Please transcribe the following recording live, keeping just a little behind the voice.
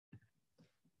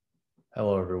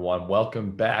Hello, everyone.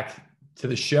 Welcome back to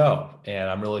the show. And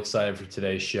I'm really excited for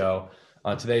today's show.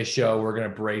 On today's show, we're going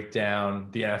to break down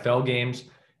the NFL games,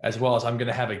 as well as I'm going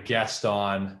to have a guest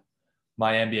on,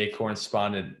 my NBA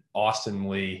correspondent, Austin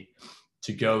Lee,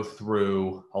 to go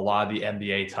through a lot of the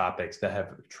NBA topics that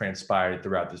have transpired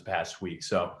throughout this past week.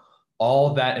 So, all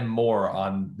of that and more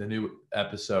on the new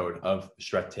episode of the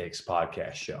Stretch Takes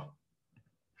podcast show.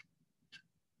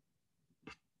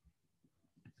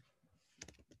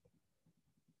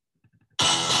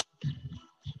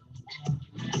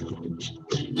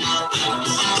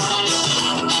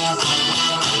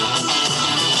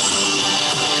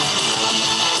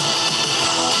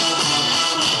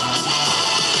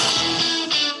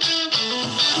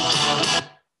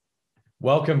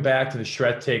 Welcome back to the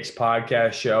Shred Takes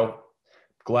podcast show.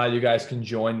 Glad you guys can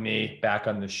join me back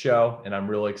on the show, and I'm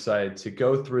really excited to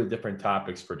go through the different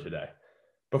topics for today.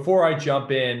 Before I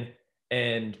jump in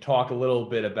and talk a little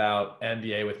bit about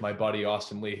NBA with my buddy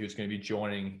Austin Lee, who's going to be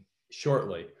joining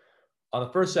shortly, on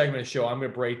the first segment of the show, I'm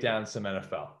going to break down some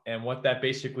NFL. And what that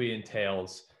basically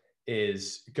entails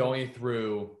is going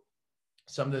through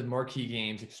some of the marquee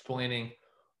games, explaining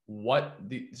what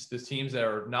the teams that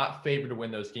are not favored to win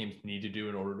those games need to do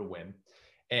in order to win,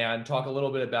 and talk a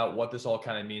little bit about what this all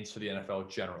kind of means for the NFL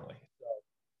generally. So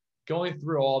going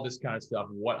through all this kind of stuff,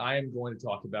 what I am going to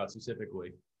talk about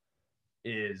specifically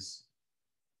is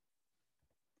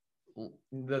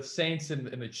the Saints and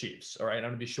the Chiefs. All right, I'm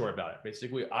going to be short about it.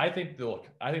 Basically, I think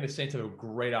the Saints have a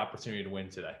great opportunity to win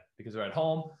today because they're at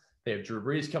home. They have Drew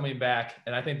Brees coming back,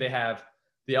 and I think they have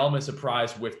the element of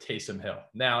surprise with Taysom Hill.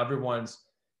 Now, everyone's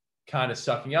kind of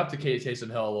sucking up to Taysom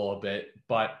Hill a little bit,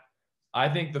 but I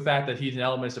think the fact that he's an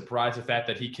element of surprise, the fact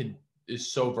that he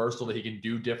is so versatile that he can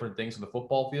do different things on the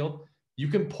football field, you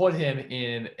can put him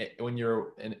in when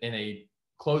you're in a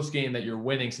close game that you're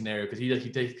winning scenario, because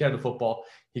he takes care of the football.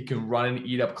 He can run and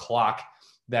eat up clock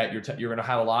that you're going to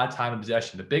have a lot of time in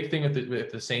possession. The big thing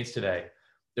with the Saints today,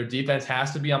 their defense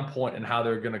has to be on point in how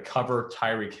they're going to cover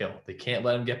Tyreek Hill. They can't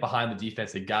let him get behind the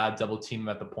defense. They got to double team him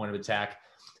at the point of attack.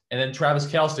 And then Travis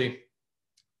Kelce,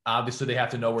 obviously they have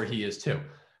to know where he is too.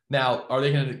 Now, are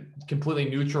they going to completely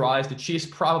neutralize the Chiefs?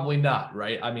 Probably not,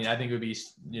 right? I mean, I think it would be,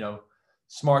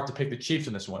 smart to pick the Chiefs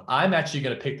in this one. I'm actually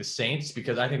going to pick the Saints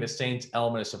because I think the Saints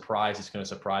element of surprise is going to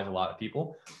surprise a lot of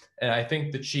people. And I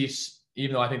think the Chiefs,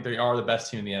 even though I think they are the best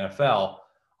team in the NFL,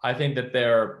 I think that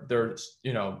their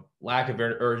lack of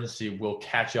urgency will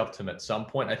catch up to them at some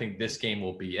point. I think this game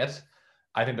will be it.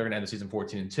 I think they're going to end the season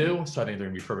 14-2, so I think they're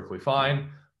going to be perfectly fine.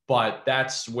 But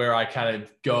that's where I kind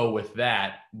of go with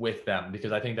that with them,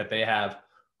 because I think that they have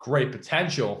great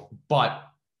potential, but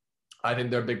I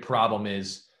think their big problem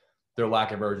is their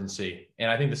lack of urgency. And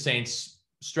I think the Saints'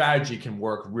 strategy can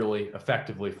work really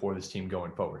effectively for this team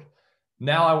going forward.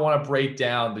 Now I want to break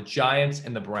down the Giants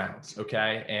and the Browns,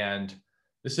 okay? And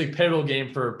this is a pivotal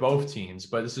game for both teams,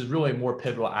 but this is really more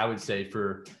pivotal, I would say,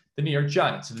 for the New York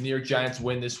Giants. If the New York Giants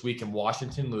win this week and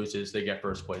Washington loses, they get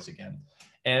first place again.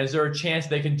 And is there a chance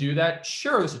they can do that?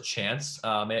 Sure, there's a chance.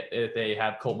 If they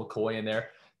have Colt McCoy in there,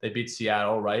 they beat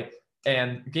Seattle, right?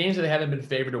 And games that they haven't been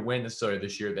favored to win necessarily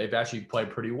this year, they've actually played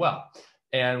pretty well.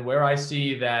 And where I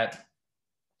see that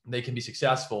they can be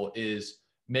successful is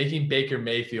making Baker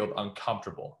Mayfield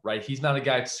uncomfortable, right? He's not a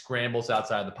guy that scrambles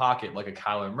outside the pocket like a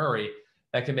Kyler Murray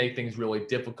that can make things really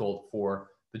difficult for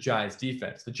the Giants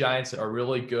defense. The Giants are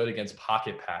really good against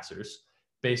pocket passers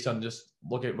based on just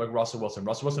look at like Russell Wilson.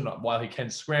 Russell Wilson, while he can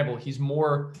scramble, he's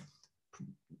more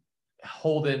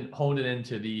honed it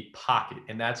into the pocket,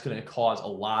 and that's going to cause a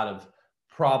lot of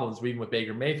problems even with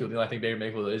Baker Mayfield. I think Baker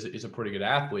Mayfield is a pretty good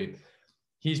athlete.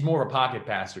 He's more of a pocket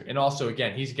passer. And also,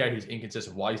 again, he's a guy who's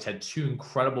inconsistent. While he's had 2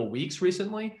 incredible weeks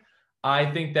recently, I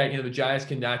think that, the Giants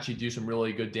can actually do some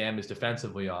really good damage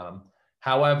defensively on him.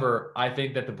 However, I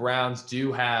think that the Browns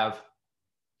do have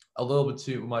a little bit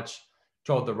too much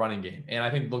trouble with the running game. And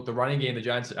I think, the running game, the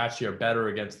Giants actually are better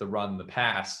against the run than the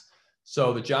pass.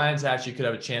 So the Giants actually could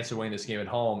have a chance to win this game at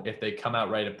home if they come out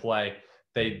ready to play.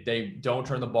 They don't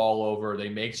turn the ball over. They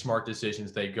make smart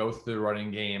decisions. They go through the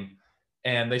running game,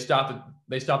 and they stop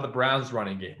the Browns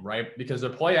running game, right? Because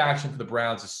the play action for the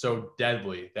Browns is so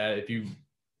deadly that if you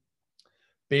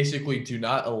basically do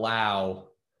not allow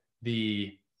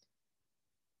the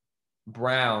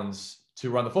Browns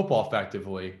to run the football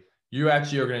effectively, you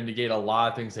actually are going to negate a lot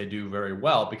of things they do very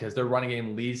well, because their running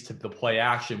game leads to the play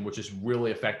action, which is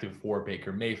really effective for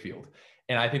Baker Mayfield.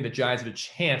 And I think the Giants have a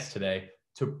chance today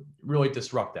to really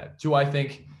disrupt that. Do I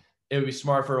think it would be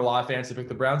smart for a lot of fans to pick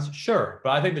the Browns? Sure. But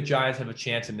I think the Giants have a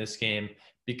chance in this game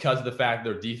because of the fact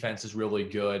their defense is really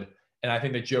good. And I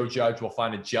think that Joe Judge will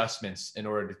find adjustments in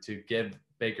order to give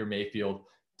Baker Mayfield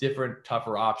different,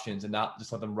 tougher options and not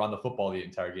just let them run the football the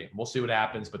entire game. We'll see what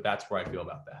happens, but that's where I feel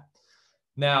about that.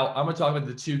 Now, I'm going to talk about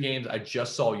the two games I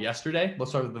just saw yesterday.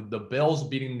 Let's start with the Bills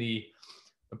beating the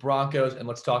Broncos, and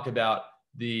let's talk about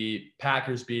the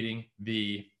Packers beating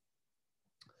the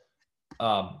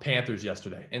Panthers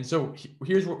yesterday. And so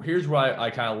here's what I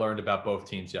kind of learned about both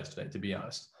teams yesterday, to be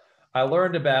honest. I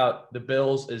learned about the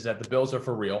Bills is that the Bills are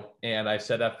for real, and I've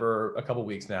said that for a couple of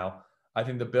weeks now. I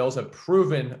think the Bills have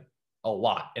proven a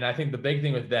lot, and I think the big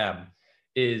thing with them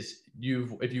is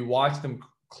if you watch them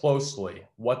closely,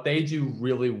 what they do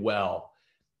really well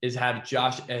is have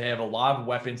a lot of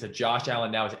weapons that Josh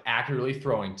Allen now is accurately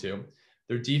throwing to.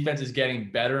 Their defense is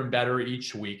getting better and better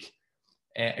each week,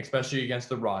 and especially against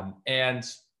the run. And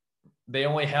they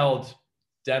only held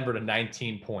Denver to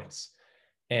 19 points.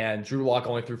 And Drew Lock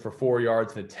only threw for 4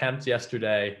 yards in attempts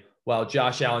yesterday, while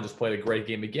Josh Allen just played a great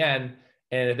game again.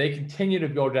 And if they continue to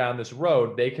go down this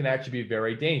road, they can actually be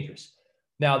very dangerous.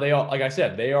 Now, like I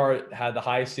said, had the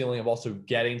highest ceiling of also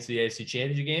getting to the AFC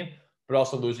Championship game, but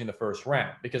also losing the first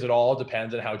round, because it all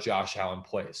depends on how Josh Allen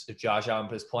plays. If Josh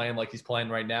Allen is playing like he's playing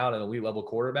right now, an elite level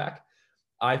quarterback,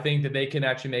 I think that they can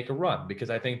actually make a run,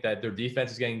 because I think that their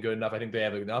defense is getting good enough. I think they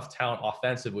have enough talent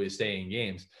offensively to stay in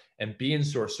games and be in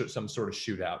some sort of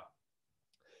shootout.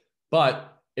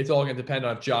 But it's all going to depend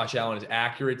on if Josh Allen is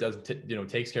accurate,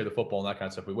 takes care of the football and that kind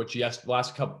of stuff. Which, yes,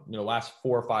 last 4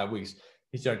 or 5 weeks,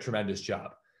 he's done a tremendous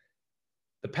job.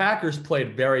 The Packers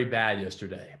played very bad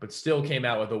yesterday, but still came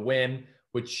out with a win,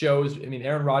 which shows,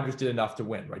 Aaron Rodgers did enough to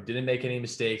win, right? Didn't make any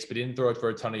mistakes, but didn't throw it for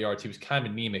a ton of yards. He was kind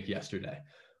of anemic yesterday.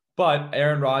 But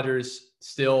Aaron Rodgers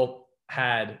still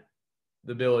had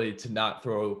the ability to not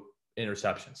throw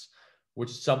interceptions, which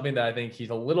is something that I think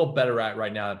he's a little better at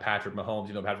right now than Patrick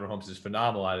Mahomes. Patrick Mahomes is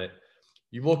phenomenal at it.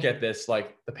 You look at this,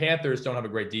 like the Panthers don't have a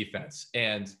great defense,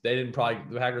 and the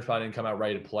Packers probably didn't come out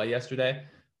ready to play yesterday.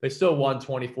 They still won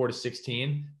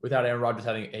 24-16 without Aaron Rodgers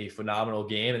having a phenomenal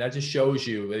game. And that just shows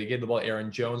you they gave the ball to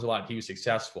Aaron Jones a lot. He was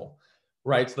successful,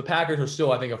 right? So the Packers are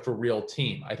still, I think, a for real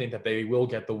team. I think that they will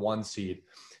get the 1 seed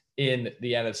in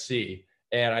the NFC.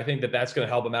 And I think that that's going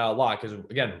to help them out a lot, because,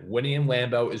 again, winning in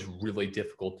Lambeau is really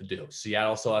difficult to do.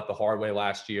 Seattle saw it the hard way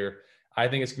last year. I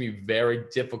think it's going to be very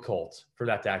difficult for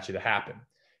that to actually happen.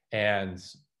 And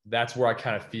that's where I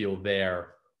kind of feel there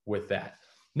with that.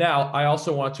 Now, I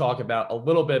also want to talk about a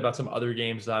little bit about some other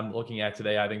games that I'm looking at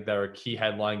today. I think that are key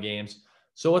headline games.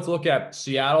 So let's look at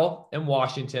Seattle and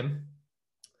Washington.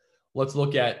 Let's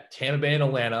look at Tampa Bay and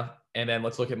Atlanta. And then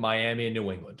let's look at Miami and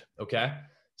New England. Okay.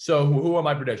 So who are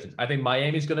my predictions? I think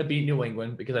Miami's going to beat New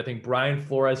England, because I think Brian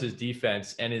Flores'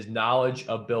 defense and his knowledge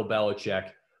of Bill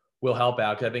Belichick will help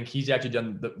out, because I think he's actually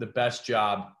done the best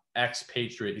job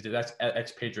ex-Patriot. He's the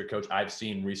ex-Patriot coach I've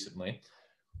seen recently.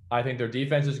 I think their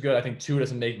defense is good. I think Tua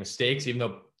doesn't make mistakes, even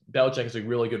though Belichick has a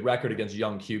really good record against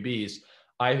young QBs.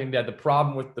 I think that the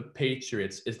problem with the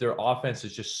Patriots is their offense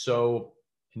is just so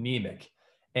anemic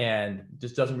and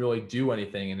just doesn't really do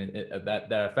anything that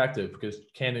effective, because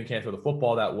Cam Newton can't throw the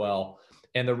football that well,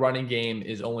 and the running game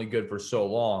is only good for so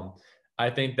long. I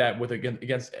think that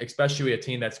against especially a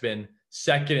team that's been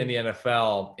second in the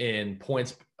NFL in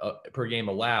points per game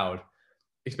allowed,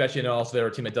 especially also they're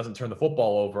a team that doesn't turn the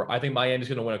football over, I think Miami's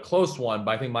going to win a close one,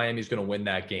 but I think Miami's going to win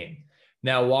that game.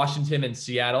 Now, Washington and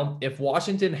Seattle, if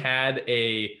Washington had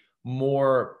a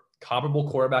more comparable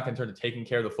quarterback in terms of taking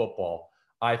care of the football,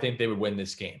 I think they would win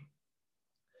this game.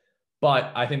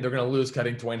 But I think they're going to lose, because I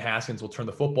think Dwayne Haskins will turn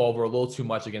the football over a little too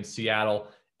much against Seattle.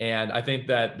 And I think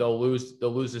that they'll lose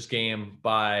this game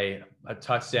by a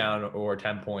touchdown or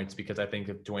 10 points, because I think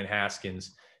if Dwayne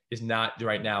Haskins is not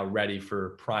right now ready for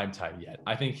prime time yet.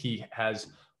 I think he has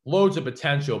loads of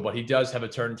potential, but he does have a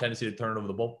tendency to turn over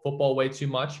the football way too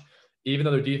much. Even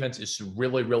though their defense is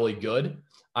really, really good,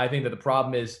 I think that the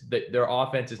problem is that their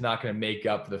offense is not going to make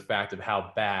up for the fact of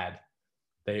how bad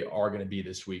they are going to be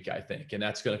this week, I think. And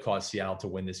that's going to cause Seattle to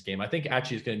win this game. I think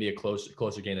actually it's going to be a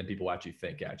closer game than people actually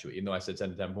think, actually. Even though I said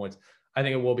 7 to 10 points, I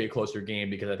think it will be a closer game,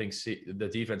 because I think the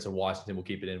defense of Washington will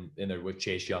keep it in there with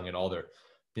Chase Young and all their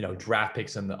draft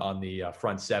picks on the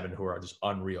front seven, who are just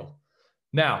unreal.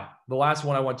 Now, the last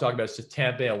one I want to talk about is just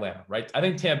Tampa Bay, Atlanta, right? I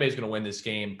think Tampa Bay is going to win this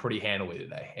game pretty handily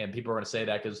today. And people are going to say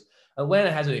that because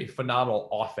Atlanta has a phenomenal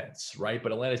offense, right?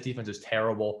 But Atlanta's defense is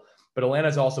terrible. But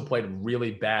Atlanta's also played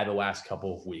really bad the last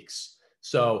couple of weeks.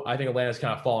 So I think Atlanta's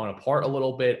kind of falling apart a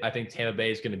little bit. I think Tampa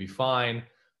Bay is going to be fine.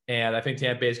 And I think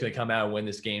Tampa Bay is going to come out and win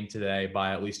this game today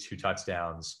by at least 2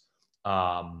 touchdowns.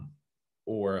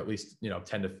 Or at least,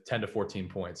 10 to 14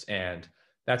 points. And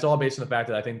that's all based on the fact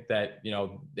that I think that,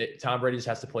 Tom Brady just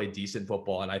has to play decent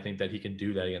football. And I think that he can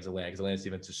do that against Atlanta, because Atlanta's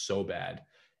defense is so bad.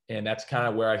 And that's kind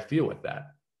of where I feel with that.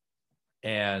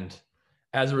 And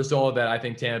as a result of that, I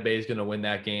think Tampa Bay is going to win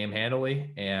that game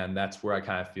handily. And that's where I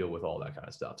kind of feel with all that kind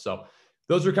of stuff. So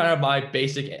those are kind of my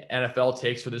basic NFL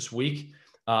takes for this week.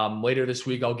 Later this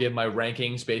week, I'll give my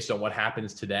rankings based on what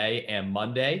happens today and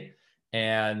Monday.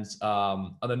 And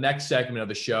on the next segment of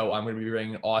the show, I'm going to be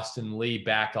bringing Austin Lee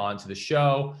back onto the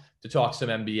show to talk some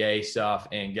NBA stuff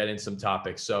and get in some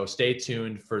topics. So stay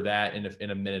tuned for that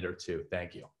in a minute or two.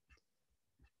 Thank you.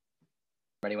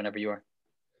 Ready whenever you are.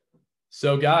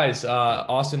 So guys,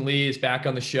 Austin Lee is back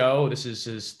on the show. This is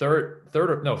his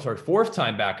fourth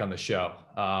time back on the show.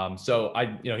 So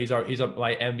he's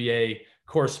my NBA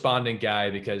correspondent guy,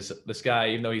 because this guy,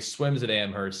 even though he swims at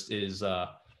Amherst, is a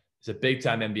big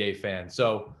time NBA fan.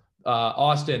 So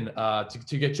Austin,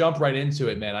 to jump right into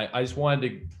it, man, I just wanted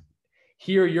to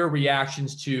hear your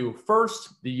reactions to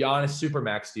first the Giannis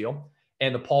Supermax deal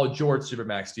and the Paul George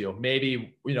Supermax deal.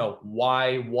 Maybe,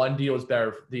 why one deal is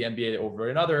better for the NBA over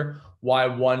another, why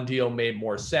one deal made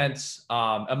more sense.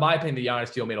 In my opinion, the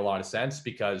Giannis deal made a lot of sense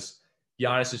because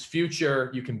Giannis's future,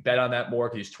 you can bet on that more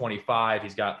because he's 25.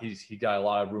 He's got a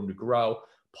lot of room to grow.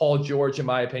 Paul George, in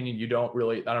my opinion, I don't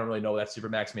really know that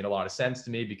Supermax made a lot of sense to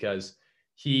me because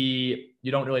you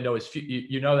don't really know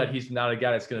you know that he's not a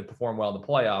guy that's going to perform well in the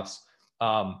playoffs.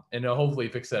 And hopefully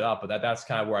fix that up, but that's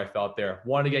kind of where I felt there.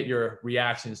 Wanted to get your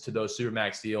reactions to those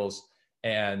Supermax deals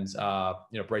and,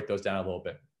 break those down a little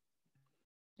bit.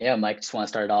 Yeah, Mike, just want to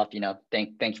start it off,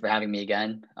 thank you for having me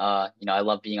again. I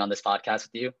love being on this podcast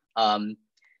with you. And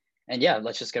yeah,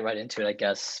 let's just get right into it, I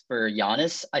guess. For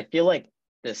Giannis, I feel like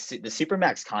the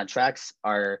Supermax contracts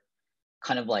are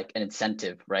kind of like an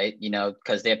incentive, right?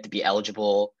 Because they have to be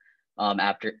eligible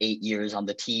after 8 years on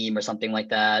the team or something like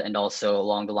that. And also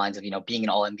along the lines of, being an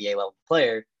all NBA level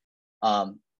player,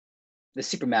 the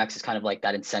Supermax is kind of like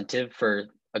that incentive for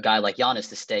a guy like Giannis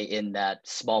to stay in that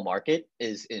small market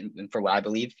for what I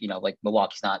believe, like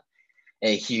Milwaukee's not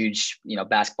a huge,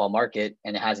 basketball market,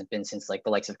 and it hasn't been since like the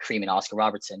likes of Kareem and Oscar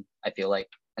Robertson, I feel like.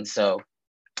 And so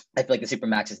I feel like the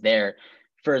Supermax is there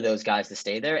for those guys to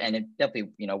stay there. And it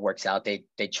definitely, works out. They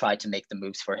tried to make the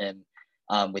moves for him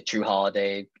with Jrue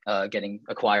Holiday getting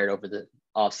acquired over the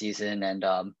offseason. And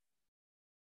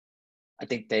I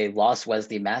think they lost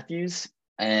Wesley Matthews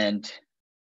and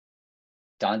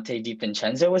Dante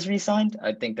DiVincenzo was re-signed.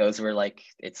 I think those were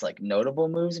it's notable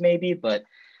moves maybe, but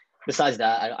besides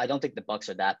that, I don't think the Bucks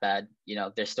are that bad.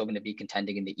 They're still going to be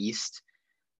contending in the East.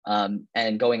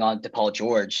 And going on to Paul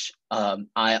George,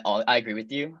 I agree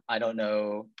with you. I don't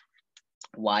know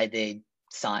why they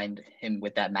signed him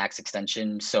with that max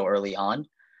extension so early on.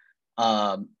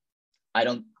 I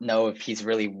don't know if he's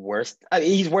really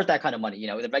he's worth that kind of money.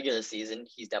 In the regular season,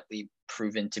 he's definitely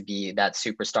proven to be that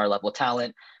superstar level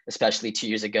talent, especially 2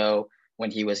 years ago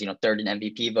when he was, third in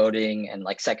MVP voting and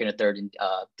second or third in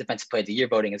Defensive Player of the Year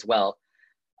voting as well.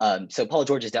 So Paul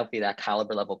George is definitely that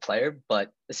caliber level player,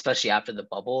 but especially after the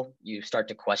bubble, you start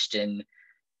to question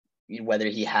whether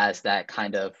he has that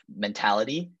kind of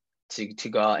mentality to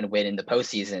go out and win in the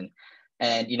postseason.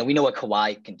 And, we know what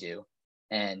Kawhi can do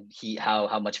and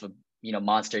how much of a,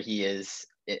 monster he is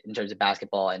in terms of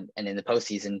basketball and in the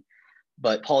postseason.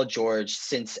 But Paul George,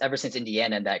 ever since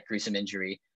Indiana and that gruesome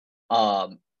injury,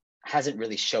 hasn't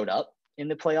really showed up in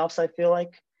the playoffs, I feel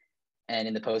like, and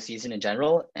in the postseason in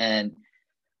general. And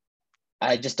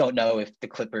I just don't know if the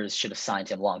Clippers should have signed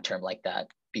him long-term like that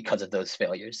because of those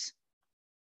failures.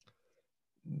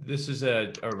 This is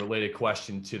a related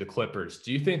question to the Clippers.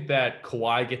 Do you think that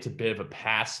Kawhi gets a bit of a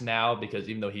pass now? Because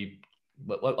even though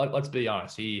let's be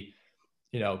honest, he,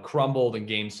 crumbled in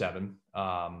Game 7,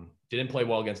 didn't play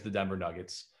well against the Denver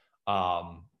Nuggets.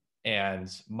 And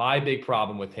my big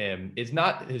problem with him is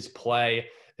not his play.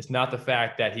 It's not the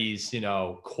fact that he's,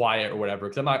 quiet or whatever,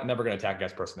 because I'm never going to attack a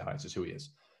guy's personality. It's just who he is.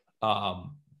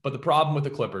 But the problem with the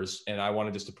Clippers, and I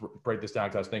wanted just to break this down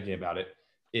because I was thinking about it,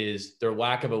 is their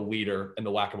lack of a leader and the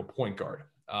lack of a point guard.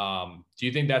 Do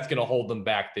you think that's going to hold them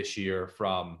back this year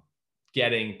from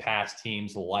getting past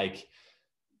teams like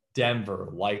Denver,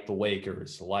 like the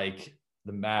Lakers, like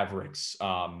the Mavericks?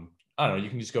 I don't know. You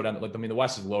can just go down. The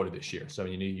West is loaded this year, so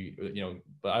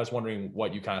But I was wondering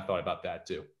what you kind of thought about that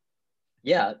too.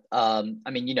 Yeah,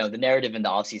 the narrative in the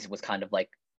offseason was kind of like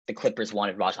the Clippers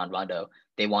wanted Rajon Rondo.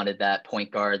 They wanted that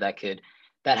point guard that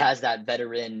has that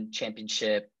veteran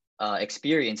championship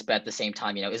experience, but at the same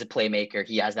time, is a playmaker.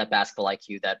 He has that basketball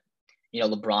IQ that,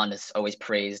 LeBron has always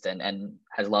praised and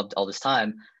has loved all this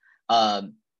time.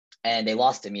 And they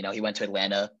lost him. He went to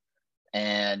Atlanta,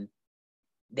 and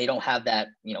they don't have that,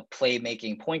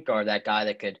 playmaking point guard, that guy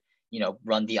that could,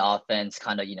 run the offense,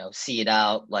 kind of, see it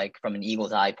out from an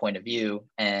eagle's eye point of view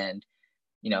and,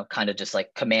 kind of just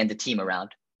command the team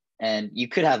around. And you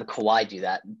could have Kawhi do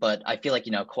that, but I feel like,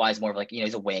 Kawhi's more of like,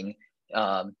 he's a wing.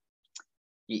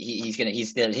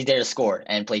 He's there to score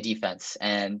and play defense.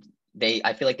 And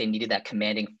I feel like they needed that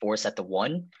commanding force at the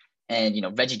one. And,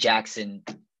 Reggie Jackson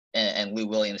and Lou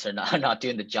Williams are not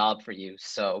doing the job for you.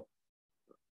 So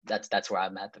that's where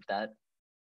I'm at with that.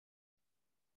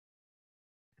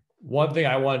 One thing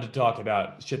I wanted to talk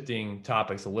about, shifting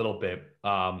topics a little bit.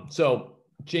 So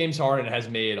James Harden has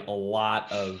made a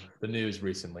lot of the news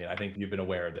recently. I think you've been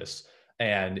aware of this.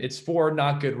 And it's for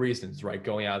not good reasons, right?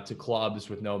 Going out to clubs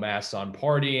with no masks on,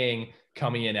 partying,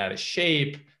 coming in out of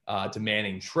shape,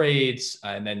 demanding trades.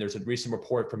 And then there's a recent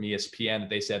report from ESPN that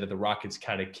they said that the Rockets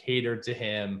kind of catered to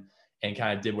him and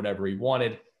kind of did whatever he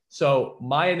wanted. So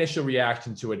my initial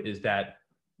reaction to it is that,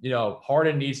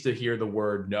 Harden needs to hear the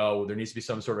word no. There needs to be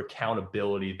some sort of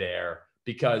accountability there,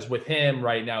 because with him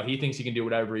right now, he thinks he can do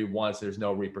whatever he wants. There's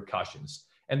no repercussions.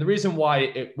 And the reason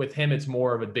why with him, it's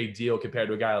more of a big deal compared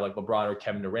to a guy like LeBron or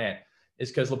Kevin Durant is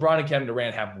because LeBron and Kevin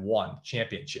Durant have won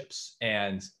championships,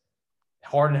 and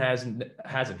Harden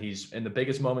hasn't. He's in the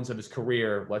biggest moments of his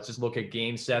career. Let's just look at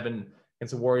Game 7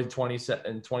 against the Warriors in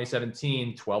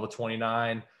 2017,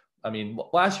 12-29. I mean,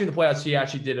 last year in the playoffs, he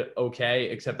actually did it okay,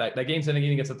 except that Game 7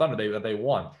 against the Thunder that they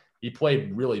won. He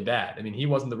played really bad. I mean, he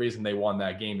wasn't the reason they won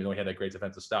that game, even though he had that great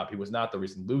defensive stop. He was not the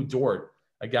reason. Lou Dort,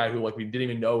 a guy who we didn't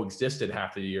even know existed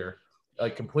half the year,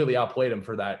 completely outplayed him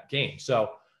for that game.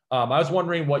 So I was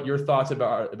wondering what your thoughts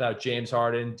about James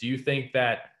Harden. Do you think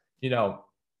that,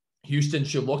 Houston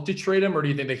should look to trade him, or do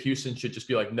you think that Houston should just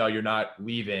be like, no, you're not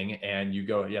leaving and you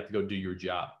have to go do your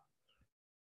job?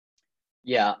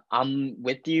 Yeah, I'm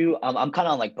with you. I'm kind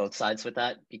of on both sides with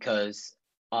that, because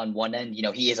on one end,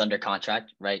 he is under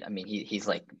contract, right? I mean, he's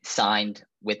signed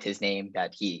with his name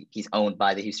that he's owned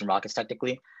by the Houston Rockets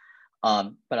technically.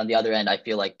 But on the other end, I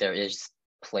feel like there is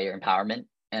player empowerment,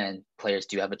 and players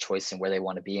do have a choice in where they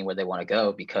want to be and where they want to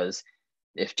go. Because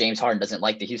if James Harden doesn't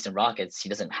like the Houston Rockets, he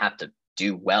doesn't have to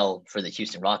do well for the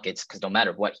Houston Rockets, because no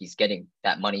matter what, he's getting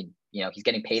that money. He's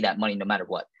getting paid that money no matter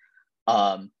what.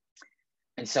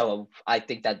 And so I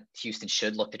think that Houston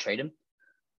should look to trade him.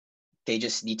 They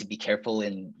just need to be careful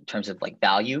in terms of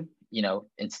value,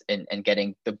 and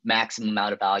getting the maximum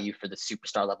amount of value for the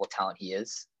superstar level talent he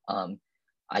is.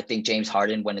 I think James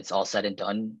Harden, when it's all said and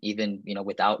done, even,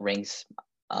 without rings,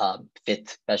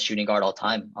 fifth best shooting guard all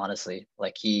time, honestly.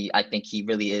 I think he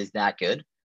really is that good.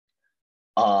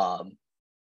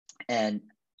 And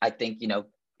I think,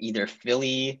 either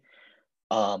Philly,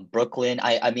 Brooklyn,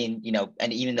 I mean,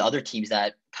 and even the other teams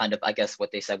that kind of, I guess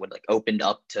what they said would opened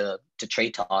up to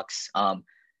trade talks.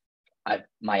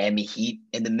 Miami Heat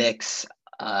in the mix.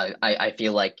 I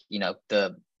feel like,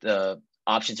 the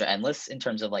options are endless in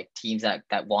terms of teams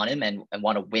that want him and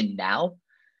want to win now.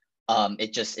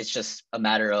 It's just a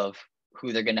matter of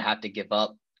who they're going to have to give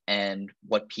up and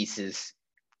what pieces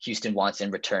Houston wants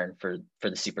in return for the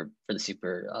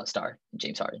superstar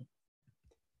James Harden.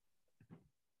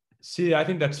 See, I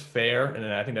think that's fair, and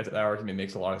I think that argument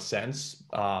makes a lot of sense.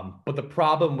 But the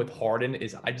problem with Harden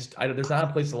is there's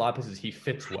not a lot of places he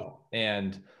fits well.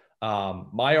 And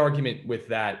my argument with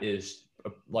that is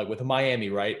with Miami,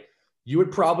 right? You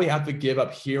would probably have to give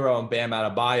up Hero and Bam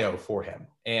Adebayo for him.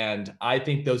 And I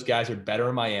think those guys are better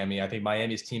in Miami. I think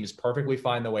Miami's team is perfectly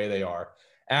fine the way they are.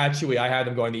 Actually, I had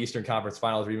them going to the Eastern Conference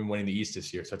Finals or even winning the East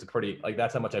this year. So it's a pretty,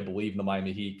 that's how much I believe in the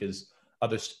Miami Heat, because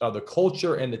of the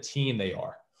culture and the team they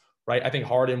are. Right. I think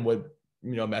Harden would,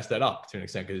 mess that up to an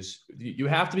extent, because you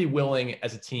have to be willing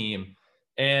as a team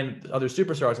and other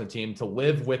superstars on the team to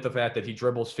live with the fact that he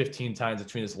dribbles 15 times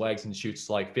between his legs and shoots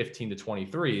 15 to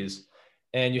 23s.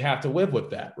 And you have to live with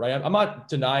that. Right. I'm not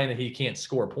denying that he can't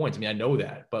score points. I mean, I know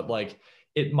that, but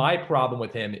my problem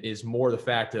with him is more the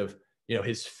fact of,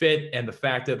 his fit, and the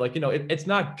fact that it's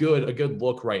not a good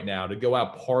look right now to go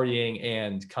out partying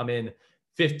and come in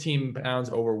 15 pounds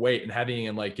overweight and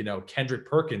having Kendrick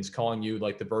Perkins calling you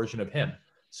the version of him.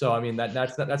 So, I mean,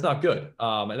 that's not good.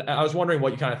 And I was wondering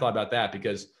what you kind of thought about that,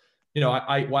 because,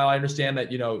 while I understand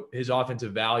that, his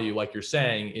offensive value, like you're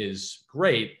saying, is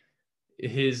great,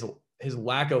 his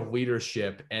lack of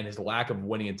leadership and his lack of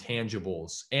winning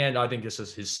intangibles, and I think this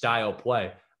is his style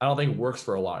play, I don't think works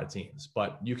for a lot of teams.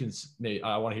 But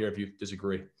I want to hear if you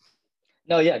disagree.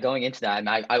 No, yeah, going into that,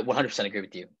 I 100% agree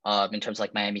with you. In terms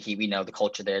of Miami Heat, we know the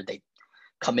culture there. They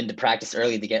come into practice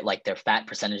early to get their fat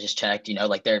percentages checked.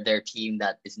 They're a team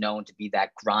that is known to be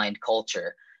that grind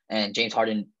culture. And James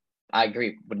Harden, I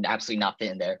agree, would absolutely not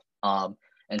fit in there.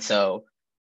 And so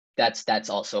that's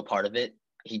also a part of it.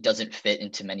 He doesn't fit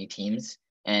into many teams,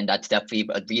 and that's definitely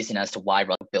a reason as to why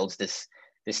Russ builds this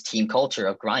team culture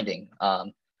of grinding.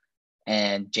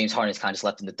 and James Harden is kind of just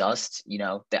left in the dust.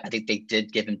 I think they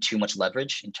did give him too much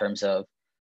leverage in terms of,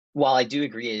 while I do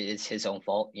agree it is his own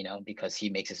fault, because he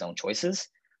makes his own choices.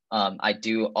 I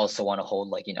do also want to hold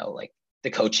like the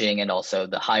coaching and also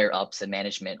the higher ups and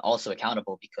management also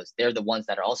accountable, because they're the ones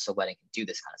that are also letting him do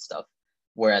this kind of stuff.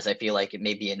 Whereas I feel like it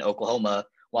may be in Oklahoma,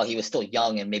 while he was still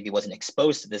young and maybe wasn't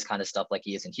exposed to this kind of stuff like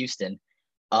he is in Houston,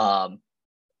 I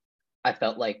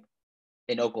felt like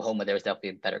in Oklahoma, there was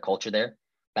definitely a better culture there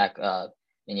back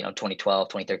in 2012,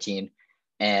 2013.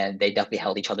 And they definitely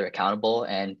held each other accountable.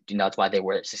 And that's why they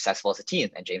were successful as a team.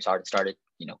 And James Harden started,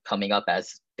 coming up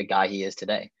as the guy he is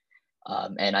today.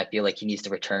 And I feel like he needs to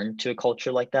return to a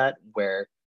culture like that, where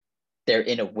they're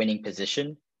in a winning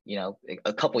position.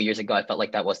 A couple of years ago, I felt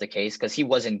like that was the case because he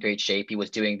was in great shape. He was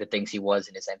doing the things he was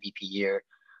in his MVP year,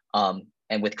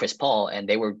 and with Chris Paul, and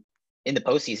they were in the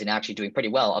postseason actually doing pretty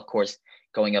well. Of course,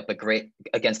 going up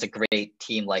against a great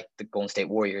team like the Golden State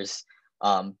Warriors,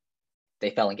 they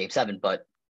fell in Game 7. But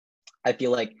I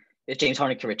feel like if James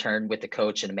Harden can return with the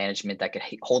coach and the management that could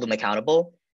hold him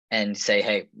accountable and say,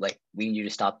 hey, like, we need you to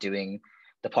stop doing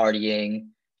the partying,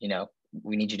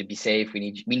 we need you to be safe.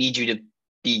 We need you to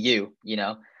be you,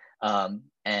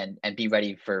 and be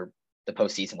ready for the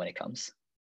postseason when it comes.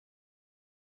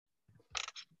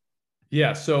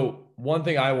 Yeah. So one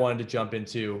thing I wanted to jump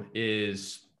into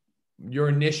is your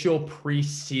initial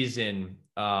preseason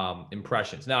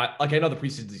impressions. Now, like, I know the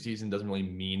preseason doesn't really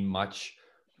mean much,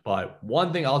 but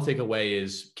one thing I'll take away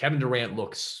is Kevin Durant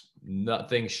looks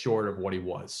nothing short of what he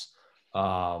was.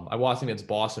 I watched him against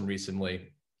Boston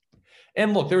recently.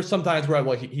 And look, there's some times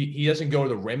where he doesn't go to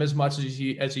the rim as much as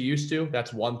he used to.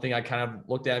 That's one thing I kind of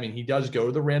looked at. I mean, he does go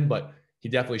to the rim, but he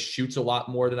definitely shoots a lot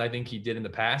more than I think he did in the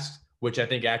past, which I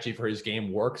think actually for his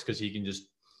game works because he can just,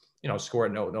 score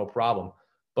it no problem.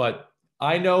 But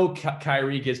I know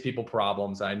Kyrie gives people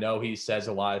problems. I know he says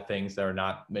a lot of things that are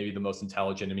not maybe the most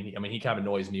intelligent. I mean, he kind of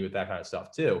annoys me with that kind of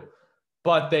stuff too.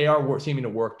 But they are seeming to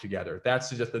work together. That's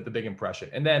just the big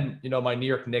impression. And then, my New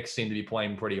York Knicks seem to be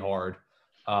playing pretty hard,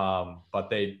 but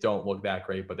they don't look that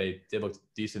great. But they did look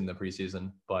decent in the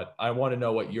preseason. But I want to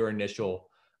know what your initial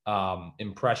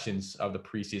impressions of the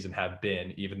preseason have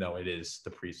been, even though it is the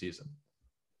preseason.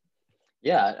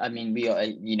 Yeah, I mean, we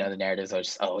the narratives are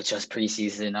just, it's just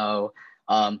preseason.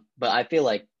 But I feel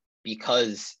like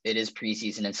because it is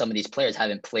preseason and some of these players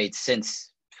haven't played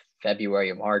since February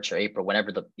or March or April,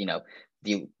 whenever the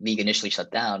league initially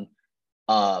shut down,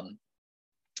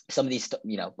 some of these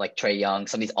like Trae Young,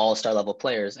 some of these all-star level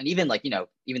players, and even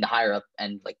even the higher up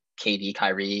and like KD,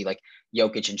 Kyrie, like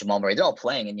Jokic and Jamal Murray, they're all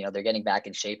playing and they're getting back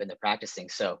in shape and they're practicing.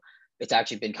 So it's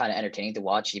actually been kind of entertaining to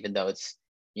watch, even though it's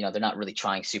they're not really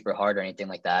trying super hard or anything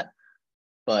like that.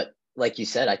 But like you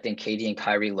said, I think KD and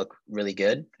Kyrie look really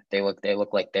good. They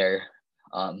look like they're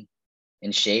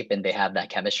in shape and they have that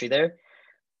chemistry there.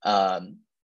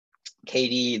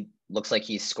 KD looks like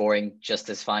he's scoring just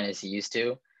as fine as he used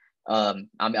to. I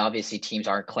mean, obviously teams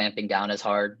aren't clamping down as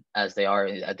hard as they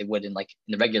would in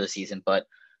the regular season, but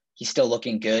he's still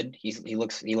looking good. He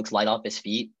looks light off his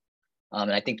feet.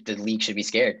 And I think the league should be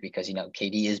scared because,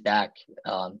 KD is back.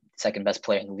 Second best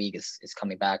player in the league is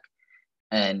coming back.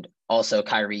 And also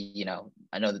Kyrie,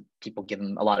 I know that people give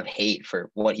him a lot of hate for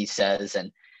what he says and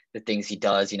the things he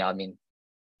does. I mean,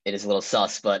 it is a little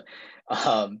sus, but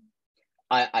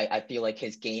I feel like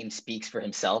his game speaks for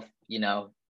himself.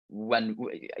 When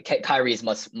Kyrie is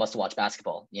must watch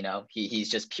basketball, he's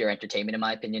just pure entertainment in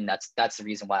my opinion. That's the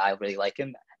reason why I really like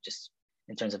him, just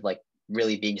in terms of like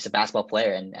really being just a basketball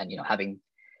player and having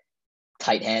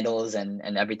tight handles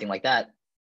and everything like that.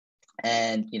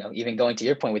 And even going to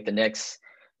your point with the Knicks,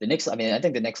 I mean, I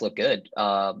think the Knicks look good.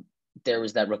 There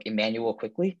was that rookie Emmanuel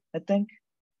Quickly, I think,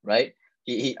 right?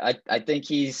 I think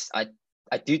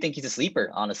I do think he's a sleeper,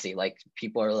 honestly. Like,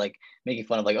 people are like making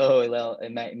fun of like, oh, well,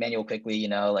 Emmanuel Quickly,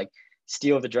 like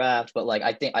steal of the draft, but like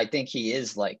I think he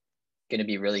is like going to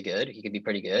be really good. He could be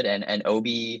pretty good, and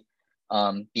Obi,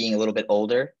 being a little bit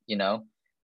older,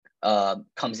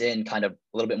 comes in kind of a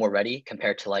little bit more ready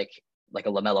compared to like a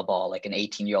LaMelo Ball, like an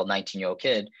 18-year-old, 19-year-old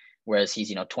kid, whereas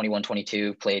he's 21,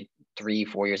 22, played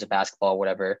 3-4 years of basketball,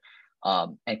 whatever,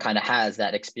 and kind of has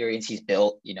that experience. He's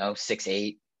built,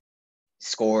 6'8",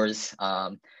 scores,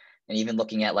 and even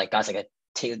looking at like guys like a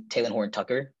Talen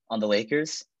Horton-Tucker on the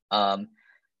Lakers, I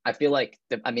feel like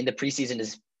the preseason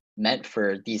is meant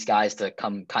for these guys to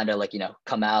come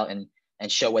out and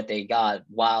show what they got,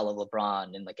 while a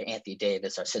LeBron and like an Anthony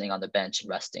Davis are sitting on the bench and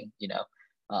resting.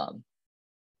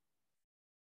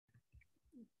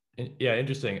 Yeah,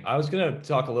 interesting. I was going to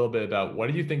talk a little bit about, what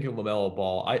do you think of LaMelo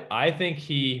Ball? I think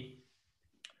he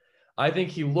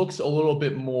looks a little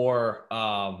bit more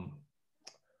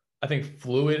I think,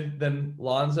 fluid than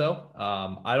Lonzo.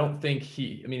 I don't think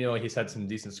he's had some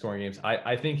decent scoring games.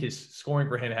 I think his scoring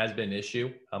for him has been an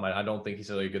issue. I don't think he's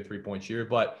really a good 3-point shooter,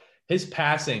 but his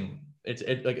passing,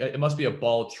 it must be a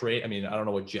ball trait. I mean, I don't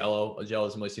know what Jello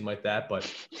doesn't really seem like that, but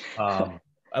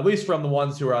at least from the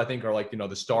ones who I think are like,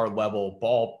 the star level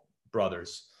ball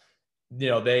brothers,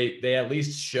 they at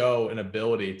least show an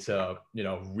ability to,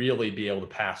 really be able to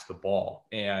pass the ball.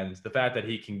 And the fact that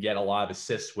he can get a lot of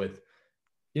assists with,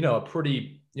 a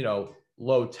pretty,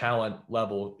 low talent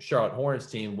level Charlotte Hornets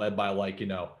team led by like,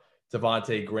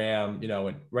 Devontae Graham,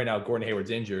 and right now Gordon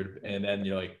Hayward's injured, and then,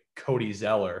 like Cody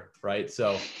Zeller, right?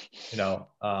 So,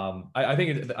 I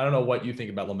think, I don't know what you think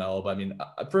about LaMelo, but I mean,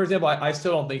 for example, I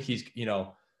still don't think he's,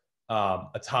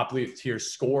 a top tier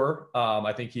scorer.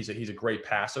 I think he's a great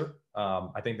passer.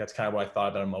 I think that's kind of what I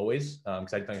thought about him always,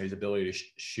 because I think his ability to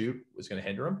shoot was going to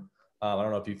hinder him. I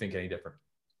don't know if you think any different.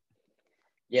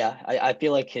 Yeah, I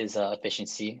feel like his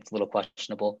efficiency is a little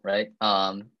questionable, right?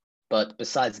 But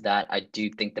besides that, I do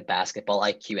think the basketball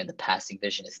IQ and the passing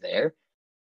vision is there.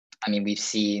 I mean, we've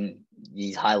seen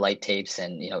these highlight tapes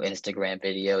and, Instagram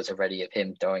videos already of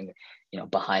him throwing,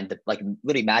 behind the, like,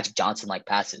 literally Magic Johnson like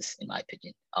passes, in my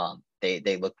opinion.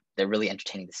 They're really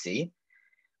entertaining to see.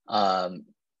 And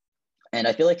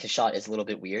I feel like his shot is a little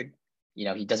bit weird.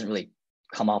 He doesn't really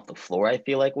come off the floor, I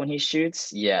feel like, when he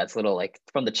shoots. Yeah, it's a little like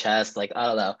from the chest, like, I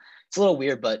don't know. It's a little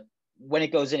weird, but when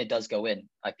it goes in, it does go in,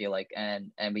 I feel like.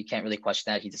 And we can't really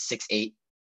question that. He's a 6'8",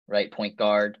 right, point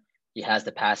guard. He has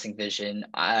the passing vision.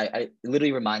 It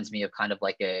literally reminds me of kind of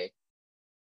like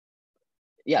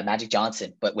Magic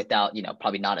Johnson, but without,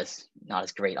 probably not as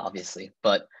great, obviously.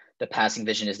 But the passing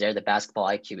vision is there. The basketball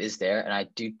IQ is there. And I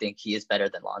do think he is better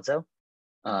than Lonzo.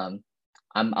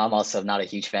 I'm also not a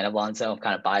huge fan of Lonzo. I'm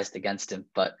kind of biased against him,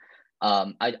 but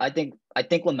I think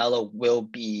LaMelo will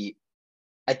be.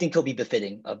 I think he'll be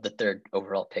befitting of the 3rd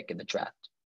overall pick in the draft.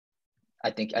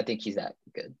 I think he's that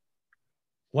good.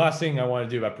 Last thing I want to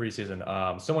do about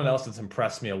preseason, someone else that's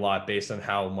impressed me a lot based on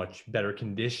how much better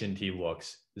conditioned he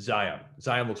looks.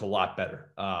 Zion looks a lot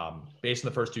better based on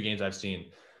the first 2 games I've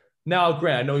seen. Now,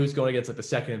 granted, I know he was going against like the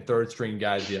 2nd and 3rd string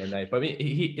guys the other night, but I mean,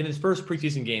 he in his first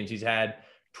preseason games, he's had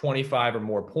 25 or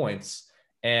more points.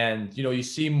 And, you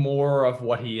see more of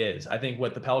what he is. I think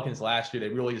with the Pelicans last year,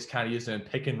 they really just kind of used him in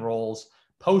pick and rolls,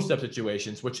 post-up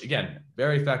situations, which, again,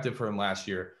 very effective for him last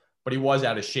year. But he was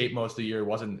out of shape most of the year.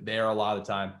 Wasn't there a lot of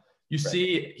the time. You right.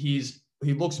 See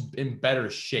he looks in better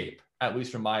shape, at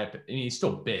least from my opinion. I mean, he's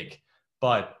still big,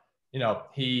 but,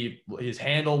 his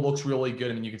handle looks really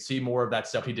good. I mean, you can see more of that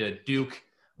stuff he did at Duke.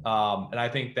 And I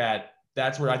think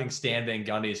that's where I think Stan Van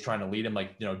Gundy is trying to lead him,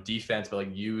 like, defense, but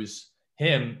like use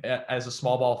him as a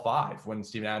small ball 5 when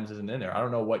Steven Adams isn't in there. I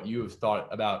don't know what you have thought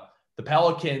about the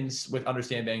Pelicans with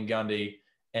understand Van Gundy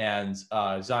and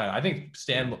Zion. I think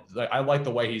I like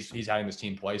the way he's having this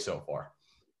team play so far.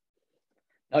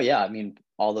 Oh yeah. I mean,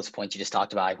 all those points you just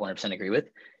talked about, I 100% agree with.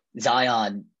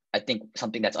 Zion, I think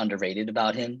something that's underrated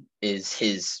about him is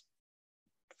his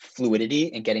fluidity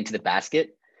in getting to the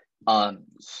basket.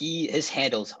 His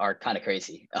handles are kind of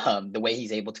crazy. The way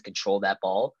he's able to control that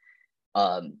ball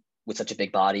with such a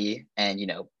big body and,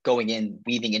 going in,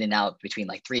 weaving in and out between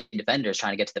like 3 defenders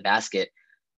trying to get to the basket.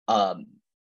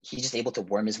 He's just able to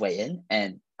worm his way in.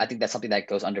 And I think that's something that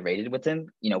goes underrated with him.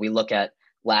 We look at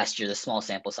last year, the small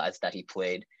sample size that he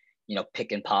played,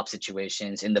 pick and pop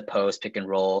situations in the post, pick and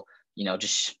roll,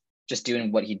 just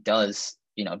doing what he does,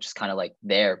 just kind of like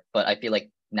there. But I feel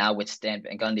like now with Stan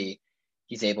Van Gundy,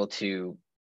 he's able to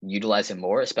utilize him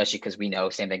more, especially because we know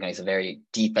Stan Van Gundy is a very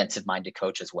defensive minded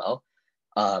coach as well.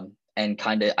 And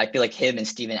kind of, I feel like him and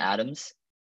Steven Adams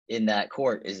in that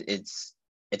court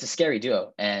it's a scary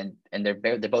duo, and they're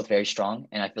both very strong,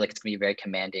 and I feel like it's gonna be a very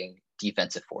commanding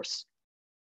defensive force.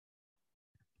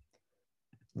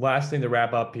 Last thing to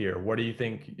wrap up here, what do you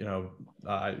think?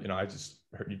 I just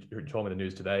heard you told me the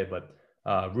news today, but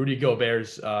Rudy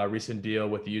Gobert's recent deal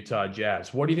with the Utah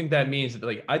Jazz. What do you think that means?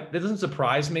 Like, it doesn't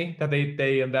surprise me that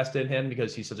they invested in him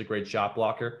because he's such a great shot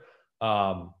blocker.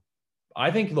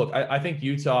 I think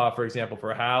Utah, for example,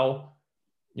 for how,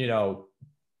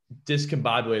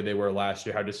 discombobulated they were last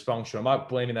year, how dysfunctional. I'm not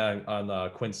blaming that on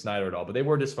Quinn Snyder at all, but they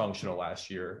were dysfunctional last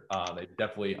year. They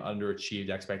definitely underachieved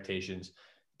expectations.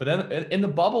 But then in the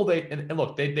bubble,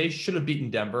 they should have beaten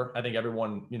Denver. I think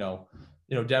everyone,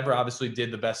 Denver obviously did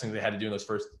the best thing they had to do in those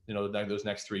first, those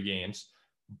next 3 games.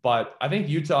 But I think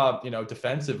Utah,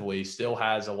 defensively still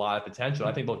has a lot of potential.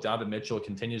 I think Donovan Mitchell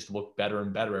continues to look better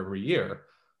and better every year.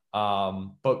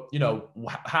 But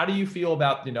how do you feel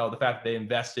about, the fact that they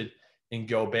invested in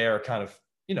Gobert kind of,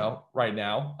 right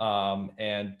now?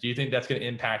 And do you think that's going to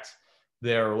impact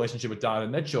their relationship with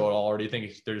Donovan Mitchell at all, or do you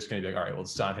think they're just going to be like, all right, we'll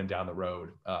sign him down the road,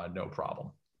 no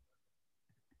problem?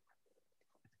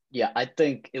 Yeah, I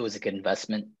think it was a good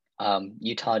investment.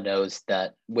 Utah knows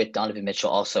that with Donovan Mitchell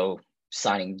also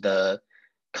signing the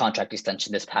contract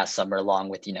extension this past summer, along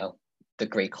with, the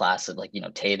great class of like,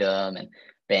 Tatum and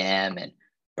Bam and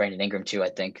Brandon Ingram too. I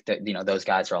think that, those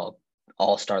guys are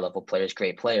all-star level players,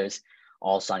 great players,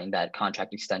 all signing that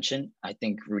contract extension. I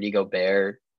think Rudy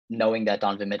Gobert, knowing that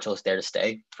Donovan Mitchell is there to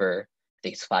stay for, I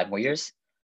think it's 5 more years,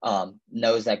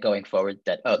 knows that going forward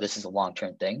that, oh, this is a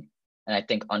long-term thing. And I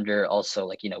think under also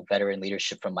like, veteran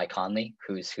leadership from Mike Conley,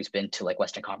 who's been to like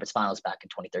Western Conference Finals back in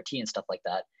 2013 and stuff like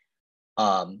that.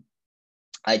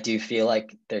 I do feel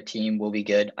like their team will be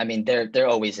good. I mean, they're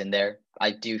always in there.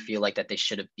 I do feel like that they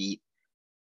should have beat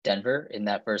Denver in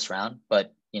that first round,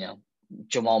 but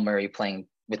Jamal Murray playing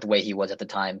with the way he was at the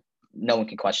time, no one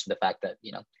can question the fact that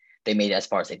they made it as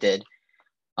far as they did.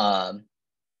 But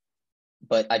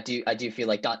I do feel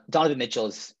like Donovan Mitchell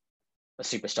is a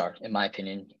superstar in my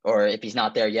opinion, or if he's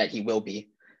not there yet, he will be.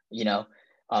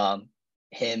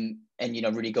 Him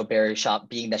and Rudy Gobert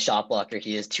being the shot blocker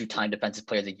he is, 2-time defensive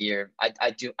player of the year.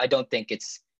 I don't think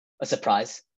it's a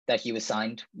surprise that he was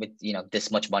signed with this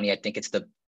much money. I think it's the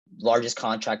largest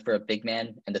contract for a big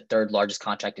man and the 3rd largest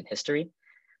contract in history.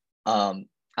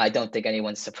 I don't think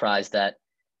anyone's surprised that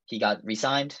he got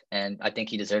re-signed, and I think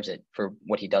he deserves it for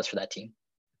what he does for that team.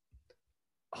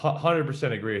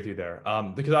 100% agree with you there.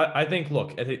 Because I think,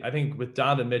 look, I think with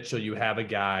Donovan Mitchell, you have a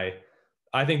guy.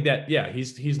 I think that, yeah,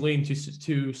 he's leading to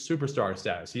superstar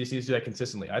status. He just needs to do that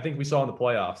consistently. I think we saw in the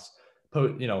playoffs,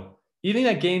 even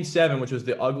that Game 7, which was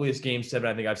the ugliest Game 7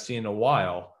 I think I've seen in a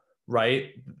while,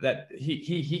 right? That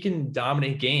he can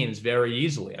dominate games very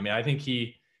easily. I mean, I think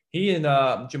he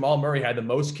and Jamal Murray had the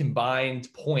most combined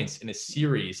points in a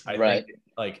series. I think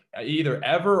like either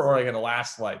ever or like in the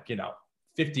last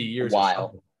 50 years.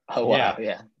 Wow. Oh, wow.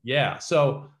 Yeah. Yeah.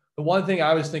 So the one thing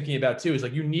I was thinking about too is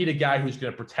like you need a guy who's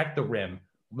going to protect the rim,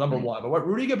 number one. But what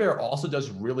Rudy Gobert also does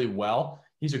really well,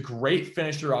 he's a great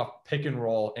finisher off pick and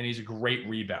roll, and he's a great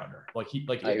rebounder.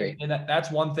 I agree. And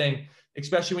that's one thing,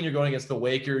 especially when you're going against the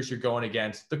Lakers, you're going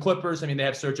against the Clippers. I mean, they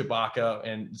have Serge Ibaka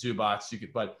and Zubats.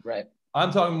 But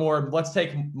I'm talking more. Let's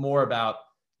take more about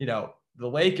the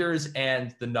Lakers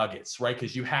and the Nuggets, right?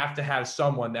 Because you have to have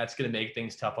someone that's going to make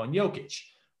things tough on Jokic,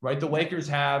 right? The Lakers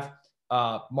have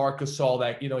Marc Gasol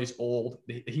that, he's old.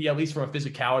 He, at least from a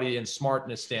physicality and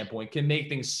smartness standpoint, can make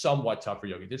things somewhat tough for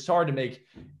Jokic. It's hard to make,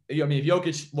 if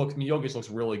Jokic looks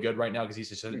really good right now because he's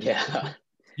just,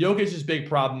 Jokic's big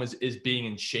problem is being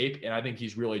in shape, and I think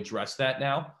he's really addressed that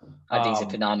now. I think he's in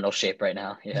phenomenal shape right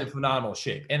now. Yeah. He's in phenomenal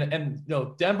shape. And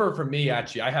Denver, for me,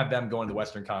 actually, I have them going to the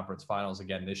Western Conference Finals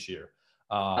again this year.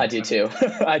 I do too.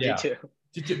 I do too.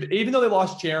 Even though they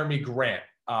lost Jeremy Grant,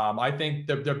 I think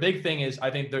their big thing is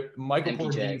I think that Michael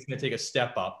Porter Jr. is going to take a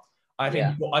step up. I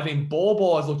think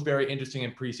Bol has looked very interesting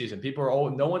in preseason.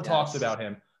 No one talks about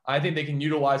him. I think they can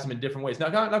utilize him in different ways.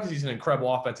 Not because he's an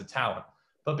incredible offensive talent,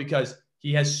 but because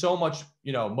he has so much,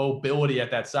 mobility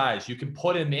at that size. You can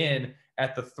put him in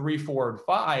at the 3, 4, and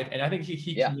 5, and I think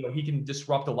he can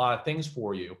disrupt a lot of things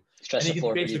for you. Stretch and he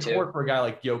can space the court for a guy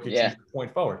like Jokic who's the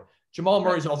point forward. Jamal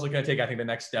Murray is also going to take, I think, the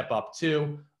next step up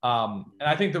too. And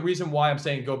I think the reason why I'm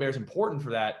saying Gobert is important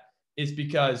for that is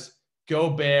because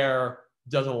Gobert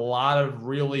does a lot of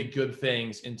really good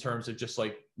things in terms of just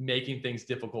like making things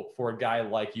difficult for a guy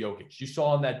like Jokic. You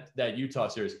saw in that Utah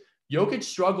series, Jokic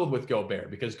struggled with Gobert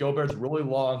because Gobert's really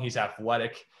long, he's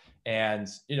athletic, and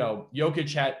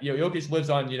Jokic lives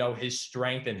on his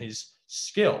strength and his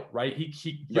skill, right?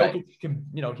 Jokic can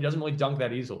he doesn't really dunk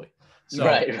that easily. So,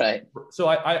 right. So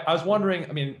I was wondering,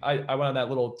 I mean, I went on that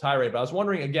little tirade, but I was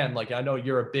wondering again, like, I know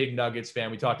you're a big Nuggets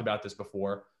fan. We talked about this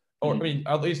before, or I mean,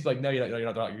 at least like, no,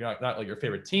 you're not like your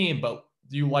favorite team, but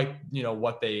do you like,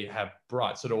 what they have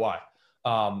brought? So do I.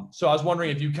 So I was wondering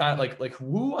if you kind of like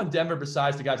who on Denver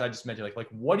besides the guys I just mentioned, like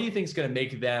what do you think is going to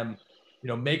make them,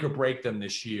 make or break them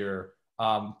this year?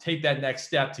 Take that next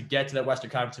step to get to that Western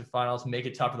Conference Finals, make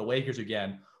it tough for the Lakers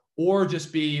again. Or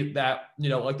just be that,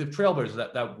 like the Trailblazers,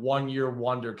 that 1-year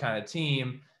wonder kind of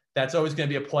team that's always going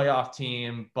to be a playoff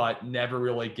team, but never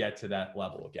really get to that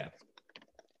level again.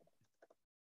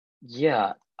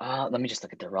 Yeah. Let me just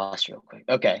look at their roster real quick.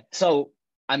 Okay. So,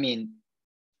 I mean,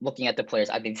 looking at the players,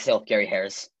 I think they still have Gary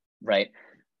Harris, right?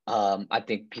 I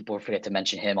think people forget to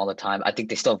mention him all the time. I think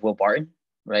they still have Will Barton,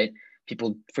 right?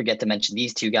 People forget to mention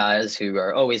these two guys who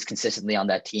are always consistently on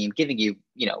that team, giving you,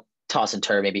 toss and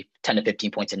turn, maybe 10 to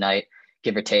 15 points a night,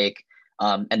 give or take.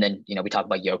 And then, we talk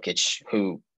about Jokic,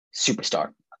 who superstar.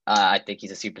 I think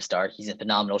he's a superstar. He's in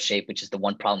phenomenal shape, which is the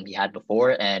one problem he had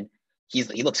before. And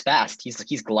he looks fast.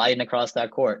 He's gliding across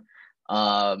that court.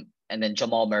 And then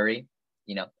Jamal Murray,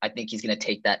 I think he's going to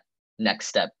take that next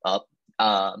step up.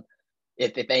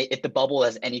 If the bubble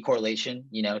has any correlation,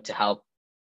 to how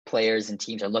players and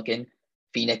teams are looking,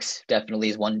 Phoenix definitely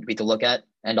is one to look at,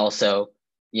 and also,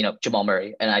 Jamal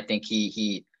Murray. And I think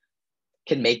he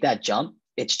can make that jump.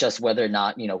 It's just whether or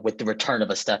not, with the return of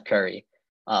a Steph Curry,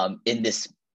 in this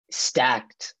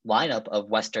stacked lineup of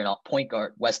West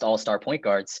All-Star point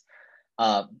guards,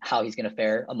 how he's going to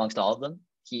fare amongst all of them.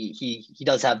 He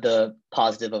does have the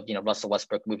positive of, Russell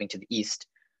Westbrook moving to the East,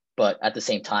 but at the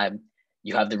same time,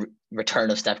 you have the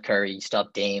return of Steph Curry, you still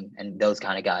have Dame and those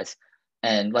kind of guys.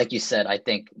 And like you said, I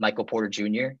think Michael Porter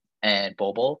Jr. and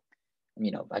Bol,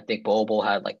 I think Bol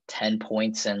had like 10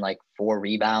 points and like 4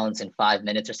 rebounds in 5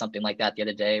 minutes or something like that the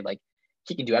other day. Like,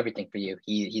 he can do everything for you.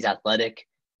 He's athletic.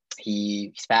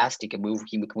 He's fast. He can move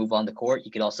on the court.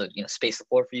 He could also, space the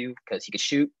floor for you because he could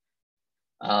shoot.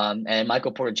 And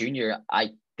Michael Porter Jr.,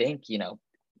 I think,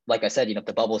 like I said, if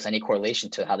the bubble is any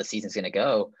correlation to how the season's going to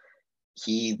go,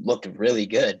 he looked really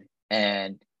good.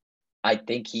 And I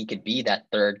think he could be that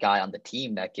third guy on the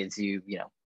team that gives you,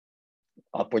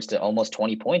 upwards to almost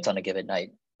 20 points on a given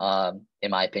night,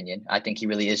 in my opinion. I think he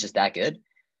really is just that good.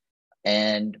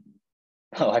 And,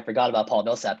 I forgot about Paul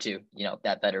Millsap too,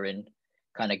 that veteran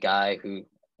kind of guy who,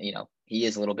 he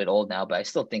is a little bit old now, but I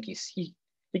still think he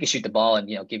can shoot the ball and,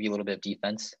 give you a little bit of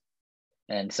defense.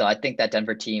 And so I think that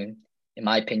Denver team, in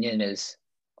my opinion, is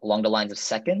along the lines of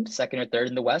second or third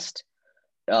in the West,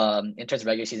 in terms of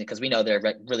regular season, because we know they're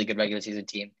a really good regular season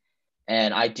team.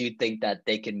 And I do think that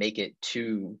they can make it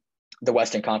to the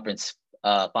Western Conference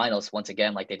finals once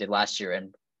again, like they did last year,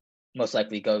 and most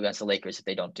likely go against the Lakers if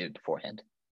they don't do it beforehand.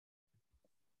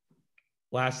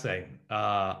 Last thing,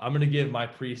 I'm going to give my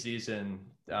preseason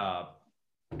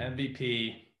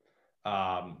MVP,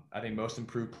 I think most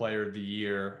improved player of the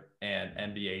year and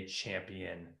NBA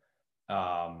champion,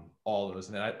 all of those.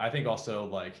 And then I think also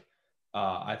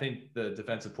I think the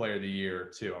defensive player of the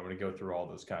year too. I'm going to go through all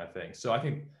those kind of things. So I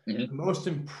think the most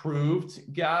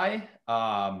improved guy,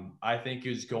 I think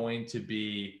is going to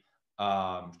be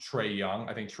Trae Young.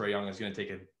 I think Trae Young is going to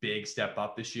take a big step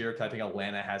up this year because I think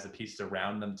Atlanta has the pieces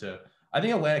around them I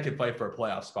think Atlanta could fight for a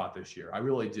playoff spot this year. I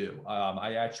really do.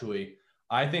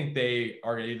 I think they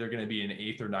are either going to be an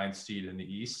 8th or 9th seed in the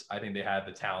East. I think they have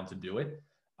the talent to do it.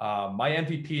 My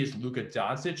MVP is Luka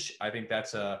Doncic. I think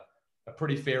that's a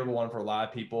pretty favorable one for a lot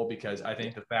of people because I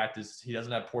think the fact is he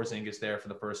doesn't have Porzingis there for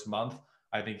the first month.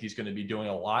 I think he's going to be doing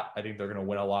a lot. I think they're going to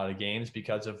win a lot of games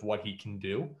because of what he can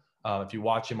do. If you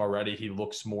watch him already, he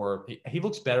looks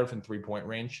better from 3-point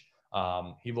range.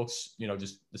 He looks,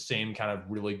 just the same kind of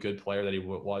really good player that he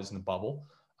was in the bubble.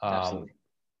 Absolutely.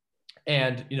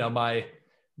 And,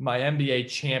 my NBA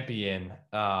champion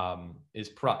is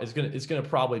going to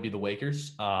probably be the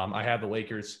Lakers. I have the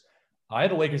Lakers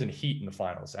and Heat in the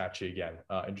finals, actually, again,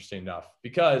 interesting enough,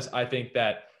 because I think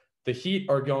that the Heat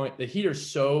are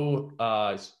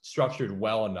so structured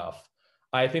well enough.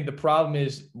 I think the problem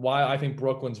is why I think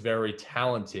Brooklyn's very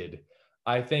talented.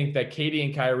 I think that KD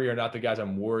and Kyrie are not the guys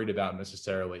I'm worried about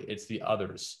necessarily. It's the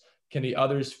others. Can the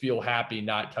others feel happy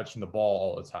not touching the ball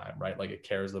all the time, right? Like a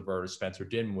Caris LeVert or Spencer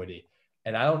Dinwiddie.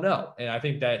 And I don't know. And I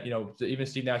think that, even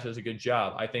Steve Nash does a good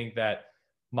job. I think that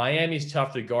Miami's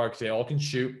tough to guard because they all can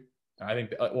shoot. I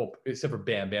think, except for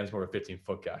Bam. Bam's more of a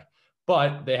 15-foot guy.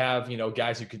 But they have,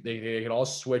 guys who they can all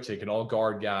switch. They can all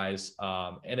guard guys.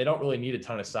 And they don't really need a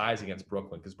ton of size against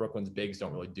Brooklyn because Brooklyn's bigs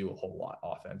don't really do a whole lot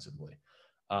offensively.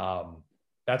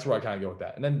 That's where I kind of go with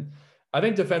that. And then I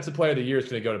think defensive player of the year is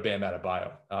going to go to Bam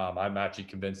Adebayo. I'm actually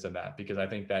convinced of that because I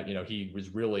think that, he was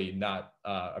really not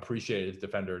appreciated as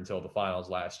defender until the finals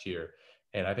last year.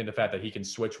 And I think the fact that he can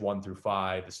switch 1 through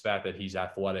 5, the fact that he's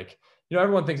athletic,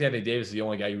 everyone thinks Anthony Davis is the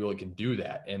only guy who really can do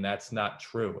that. And that's not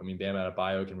true. I mean, Bam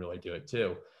Adebayo can really do it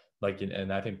too.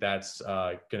 And I think that's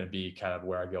going to be kind of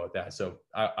where I go with that. So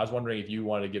I was wondering if you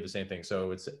wanted to give the same thing.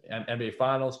 So it's NBA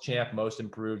Finals champ, most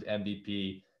improved,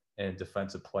 MVP, and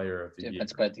defensive player of the year.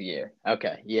 Defensive player of the year.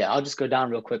 Okay. Yeah. I'll just go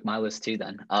down real quick my list too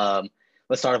then.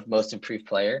 Let's start with most improved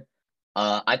player.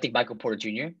 I think Michael Porter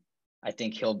Jr. I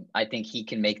think he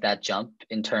can make that jump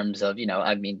in terms of,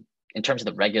 in terms of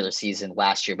the regular season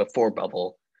last year before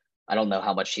bubble. I don't know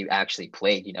how much he actually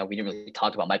played. We didn't really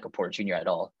talk about Michael Porter Jr. at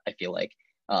all, I feel like,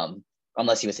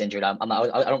 unless he was injured. I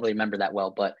don't really remember that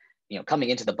well, but, coming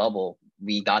into the bubble,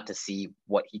 we got to see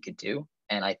what he could do.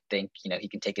 And I think, he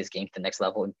can take his game to the next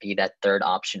level and be that third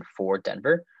option for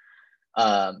Denver.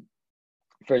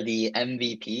 For the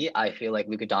MVP, I feel like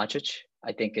Luka Doncic.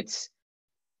 I think it's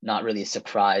not really a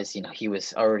surprise. He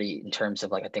was already in terms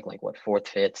of 4th,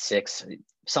 5th, 6th.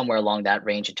 somewhere along that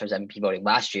range in terms of MVP voting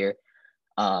last year.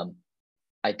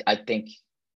 I think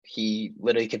he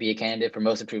literally could be a candidate for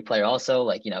most improved player also.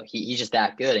 Like, he's just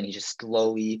that good, and he's just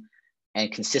slowly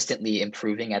and consistently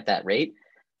improving at that rate.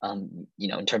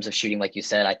 In terms of shooting, like you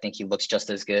said, I think he looks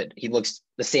just as good. He looks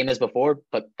the same as before,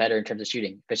 but better in terms of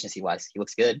shooting efficiency wise. He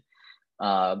looks good.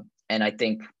 And I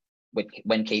think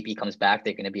when KP comes back,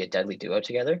 they're going to be a deadly duo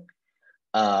together.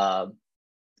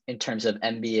 In terms of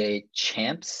NBA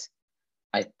champs,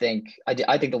 I think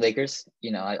the Lakers,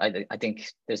 I think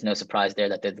there's no surprise there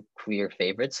that they're the clear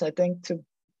favorites, I think, to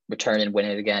return and win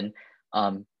it again.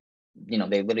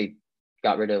 They literally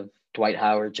got rid of Dwight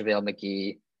Howard, JaVale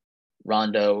McGee,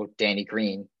 Rondo, Danny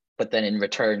Green, but then in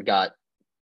return got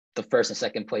the first and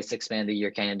second place Sixth Man of the Year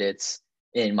candidates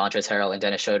in Montrezl Harrell and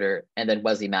Dennis Schroeder, and then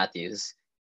Wesley Matthews.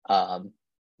 I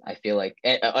feel like,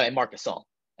 and Marc Gasol.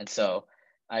 And so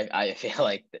I feel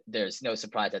like there's no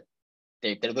surprise that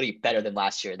they're literally better than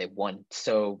last year. They won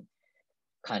so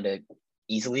kind of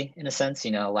easily in a sense.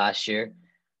 Last year,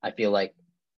 I feel like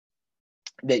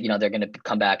that, they're going to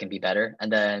come back and be better.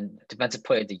 And then defensive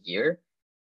player of the year,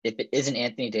 if it isn't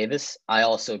Anthony Davis, I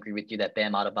also agree with you that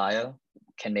Bam Adebayo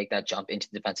can make that jump into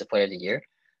defensive player of the year.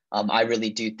 I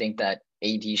really do think that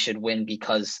AD should win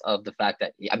because of the fact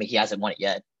that, he hasn't won it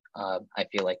yet. I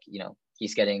feel like,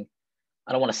 he's getting,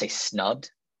 I don't want to say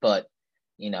snubbed, but,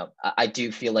 I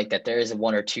do feel like that there is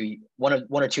one or two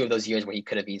of those years where he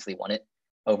could have easily won it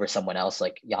over someone else,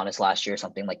 like Giannis last year or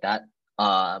something like that.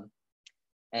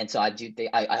 And so I do think,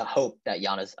 I hope that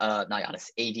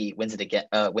AD wins it again,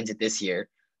 wins it this year.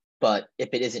 But if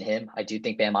it isn't him, I do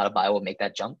think Bam Adebayo will make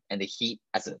that jump. And the Heat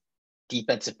as a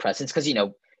defensive presence, because,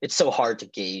 it's so hard to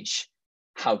gauge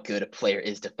how good a player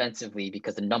is defensively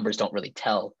because the numbers don't really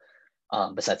tell,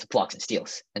 besides the blocks and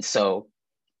steals. And so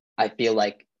I feel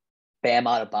like Bam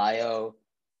Adebayo,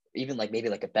 even like maybe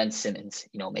like a Ben Simmons,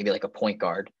 maybe like a point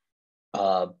guard,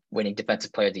 winning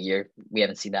defensive player of the year. We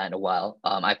haven't seen that in a while.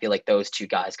 I feel like those two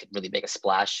guys could really make a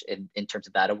splash in terms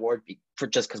of that award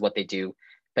just because what they do.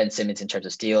 Ben Simmons in terms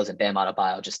of steals, and Bam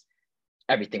Adebayo just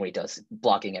everything what he does,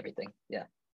 blocking everything. Yeah.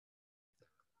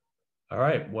 All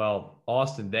right. Well,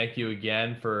 Austin, thank you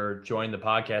again for joining the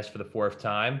podcast for the fourth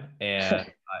time. And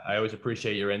I always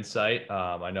appreciate your insight.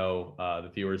 I know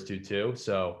the viewers do too.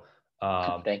 So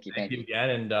Thank you again.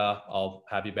 And I'll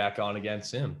have you back on again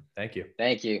soon. Thank you.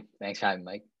 Thank you. Thanks for having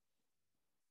me, Mike.